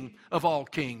king of all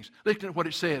kings. Listen to what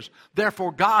it says.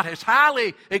 Therefore God has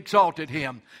highly exalted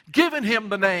him, given him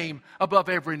the name above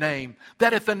every name,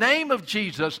 that at the name of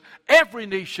Jesus every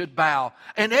knee should bow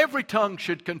and every tongue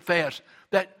should confess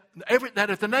that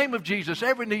at the name of Jesus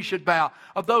every knee should bow,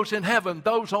 of those in heaven,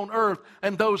 those on earth,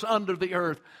 and those under the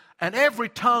earth. And every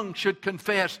tongue should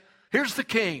confess, here's the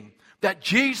king, that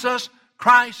Jesus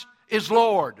Christ is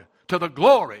Lord, to the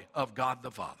glory of God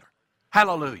the Father.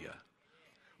 Hallelujah.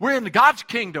 We're in God's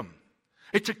kingdom.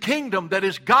 It's a kingdom that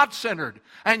is God-centered,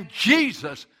 and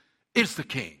Jesus is the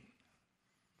king.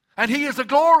 And he is a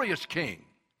glorious king.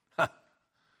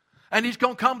 And he's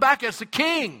going to come back as the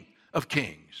King of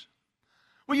kings.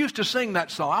 We used to sing that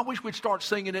song. I wish we'd start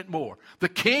singing it more. The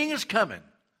king is coming.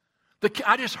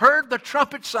 I just heard the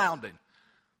trumpet sounding.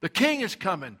 The king is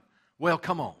coming. Well,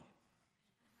 come on.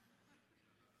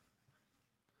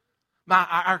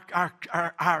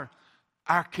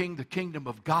 Our king, the kingdom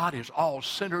of God, is all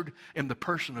centered in the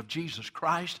person of Jesus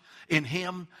Christ. In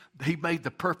him, he made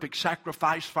the perfect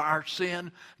sacrifice for our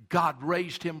sin. God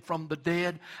raised him from the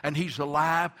dead, and he's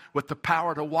alive with the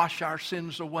power to wash our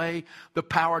sins away, the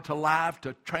power to live,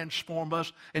 to transform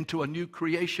us into a new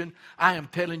creation. I am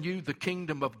telling you, the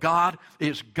kingdom of God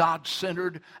is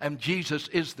God-centered, and Jesus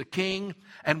is the king,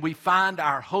 and we find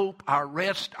our hope, our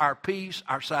rest, our peace,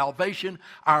 our salvation,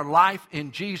 our life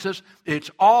in Jesus.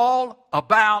 It's all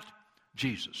about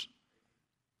Jesus.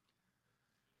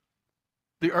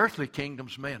 The earthly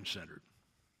kingdom's man-centered.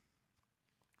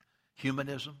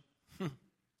 Humanism.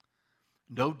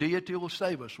 No deity will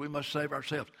save us. We must save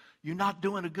ourselves. You're not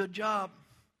doing a good job.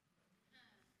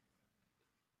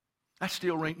 That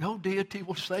still rings. No deity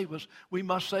will save us. We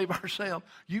must save ourselves.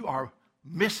 You are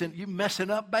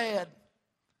messing up bad.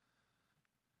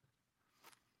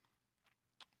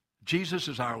 Jesus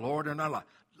is our Lord and our life.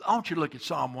 I want you to look at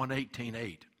Psalm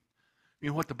 118:8. You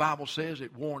know what the Bible says?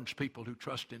 It warns people who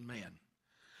trust in man.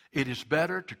 It is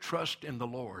better to trust in the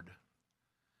Lord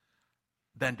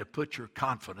than to put your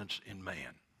confidence in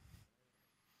man.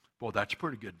 Boy, that's a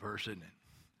pretty good verse, isn't it?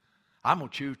 I'm going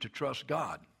to choose to trust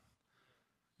God,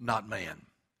 not man.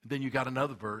 Then you got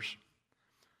another verse,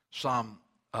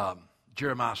 Jeremiah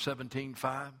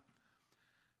 17:5.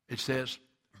 It says,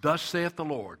 thus saith the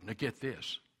Lord. Now get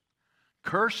this.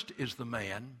 Cursed is the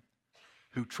man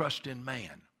who trusts in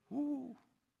man. Ooh.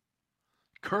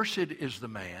 Cursed is the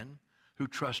man who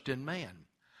trusts in man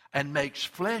and makes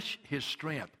flesh his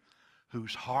strength,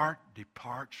 whose heart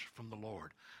departs from the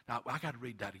Lord. Now, I got to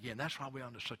read that again. That's why we're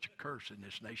under such a curse in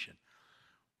this nation.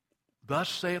 Thus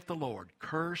saith the Lord,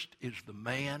 cursed is the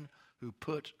man who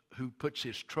puts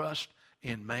his trust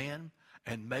in man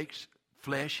and makes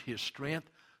flesh his strength,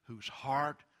 whose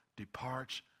heart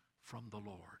departs from the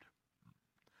Lord.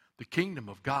 The kingdom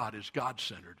of God is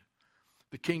God-centered.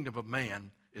 The kingdom of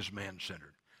man is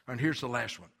man-centered. And here's the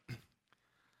last one.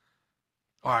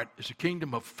 All right, it's a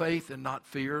kingdom of faith and not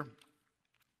fear.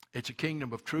 It's a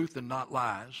kingdom of truth and not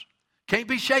lies. Can't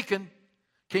be shaken.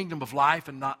 Kingdom of life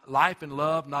and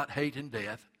love, not hate and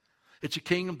death. It's a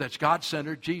kingdom that's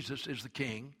God-centered. Jesus is the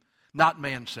king, not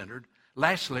man-centered.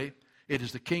 Lastly, it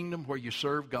is the kingdom where you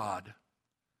serve God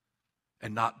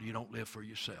and you don't live for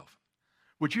yourself.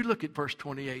 Would you look at verse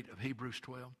 28 of Hebrews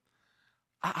 12?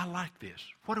 I like this.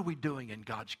 What are we doing in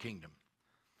God's kingdom?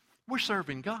 We're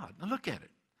serving God. Now look at it.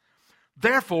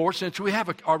 Therefore, since we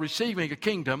are receiving a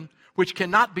kingdom which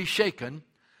cannot be shaken,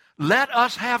 let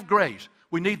us have grace.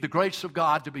 We need the grace of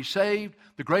God to be saved,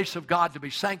 the grace of God to be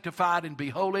sanctified and be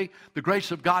holy, the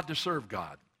grace of God to serve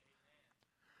God.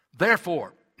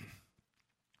 Therefore,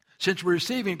 since we're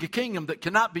receiving a kingdom that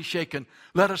cannot be shaken,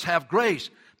 let us have grace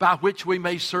by which we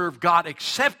may serve God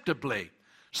acceptably.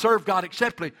 Serve God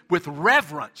acceptably. With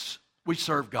reverence, we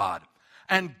serve God.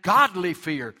 And godly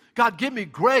fear. God, give me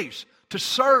grace to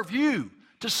serve you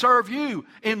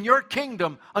in your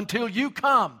kingdom until you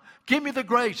come. Give me the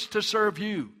grace to serve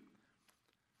you.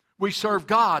 We serve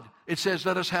God. It says,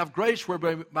 let us have grace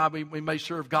whereby we may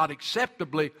serve God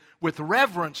acceptably with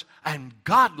reverence and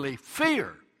godly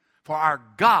fear. For our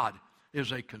God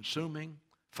is a consuming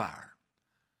fire.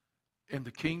 In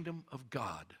the kingdom of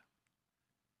God,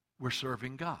 we're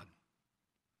serving God.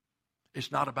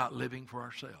 It's not about living for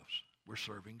ourselves. We're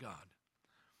serving God.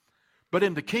 But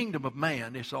in the kingdom of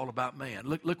man, it's all about man.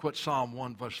 Look what Psalm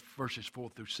 1 verses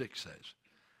 4 through 6 says.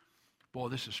 Boy,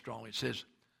 this is strong. It says,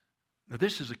 now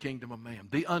this is the kingdom of man.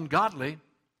 The ungodly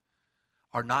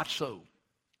are not so.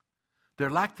 They're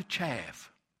like the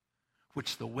chaff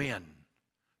which the wind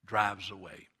drives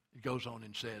away. It goes on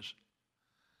and says,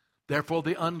 therefore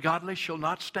the ungodly shall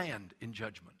not stand in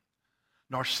judgment,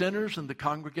 nor sinners in the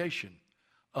congregation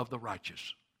of the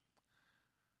righteous.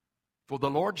 For the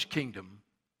Lord's kingdom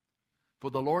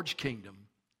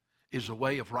is a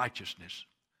way of righteousness,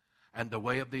 and the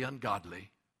way of the ungodly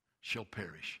shall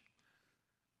perish.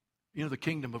 You know, the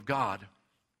kingdom of God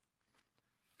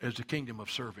is the kingdom of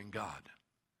serving God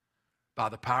by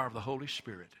the power of the Holy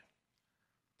Spirit.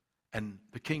 And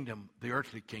the kingdom, the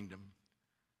earthly kingdom,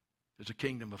 is a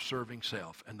kingdom of serving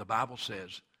self. And the Bible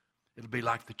says it'll be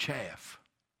like the chaff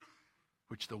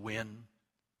which the wind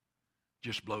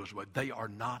just blows away. They are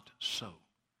not so,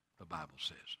 the Bible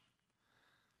says.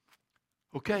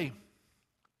 Okay,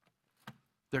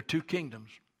 there are two kingdoms.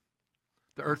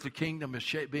 The earthly kingdom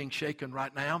is being shaken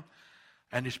right now,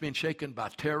 and it's being shaken by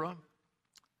terror.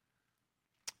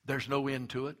 There's no end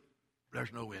to it.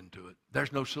 There's no end to it.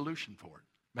 There's no solution for it.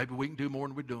 Maybe we can do more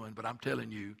than we're doing, but I'm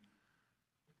telling you,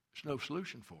 there's no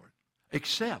solution for it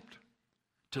except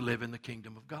to live in the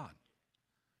kingdom of God.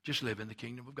 Just live in the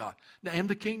kingdom of God. Now, in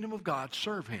the kingdom of God,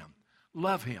 serve Him,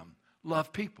 love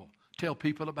people, tell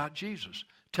people about Jesus,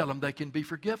 tell them they can be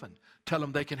forgiven, tell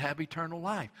them they can have eternal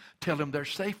life, tell them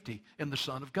there's safety in the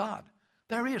Son of God.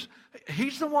 There is.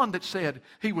 He's the one that said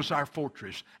He was our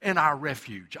fortress and our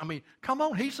refuge. I mean, come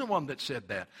on, He's the one that said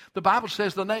that. The Bible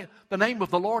says the name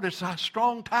of the Lord is a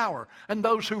strong tower, and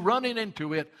those who run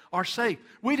into it are safe.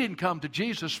 We didn't come to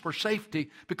Jesus for safety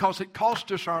because it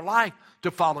cost us our life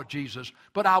to follow Jesus.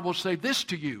 But I will say this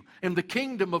to you. In the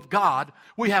kingdom of God,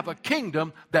 we have a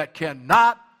kingdom that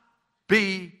cannot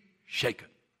be shaken.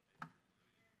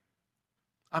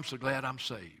 I'm so glad I'm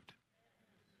saved.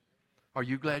 Are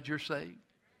you glad you're saved?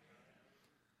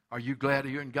 Are you glad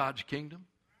you're in God's kingdom?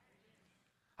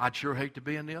 I'd sure hate to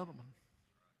be in the other one.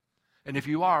 And if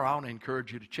you are, I want to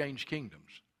encourage you to change kingdoms.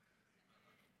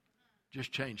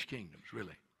 Just change kingdoms,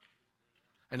 really.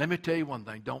 And let me tell you one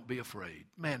thing, don't be afraid.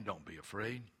 Man, don't be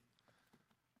afraid.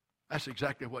 That's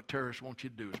exactly what terrorists want you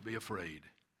to do, is be afraid.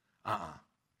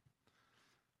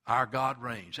 Our God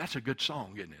reigns. That's a good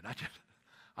song, isn't it?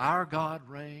 Our God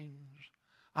reigns.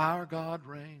 Our God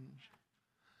reigns.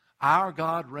 Our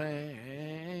God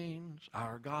reigns.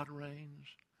 Our God reigns.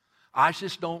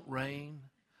 ISIS don't reign.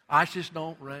 ISIS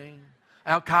don't reign.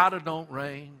 Al-Qaeda don't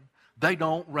reign. They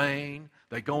don't reign.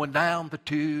 They're going down the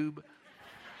tube.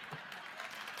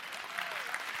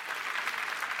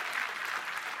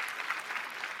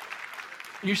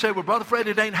 You say, well, Brother Fred,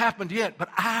 it ain't happened yet. But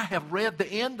I have read the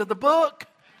end of the book.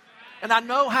 And I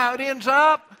know how it ends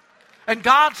up. And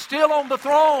God's still on the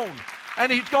throne.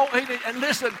 And he's going, and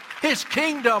listen, his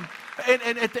kingdom, and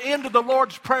at the end of the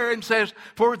Lord's Prayer, it says,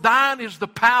 for thine is the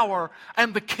power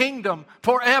and the kingdom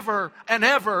forever and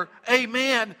ever.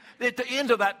 Amen. At the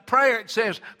end of that prayer, it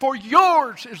says, for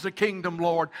yours is the kingdom,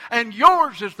 Lord, and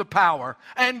yours is the power,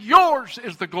 and yours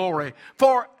is the glory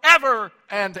forever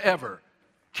and ever.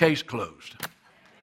 Case closed.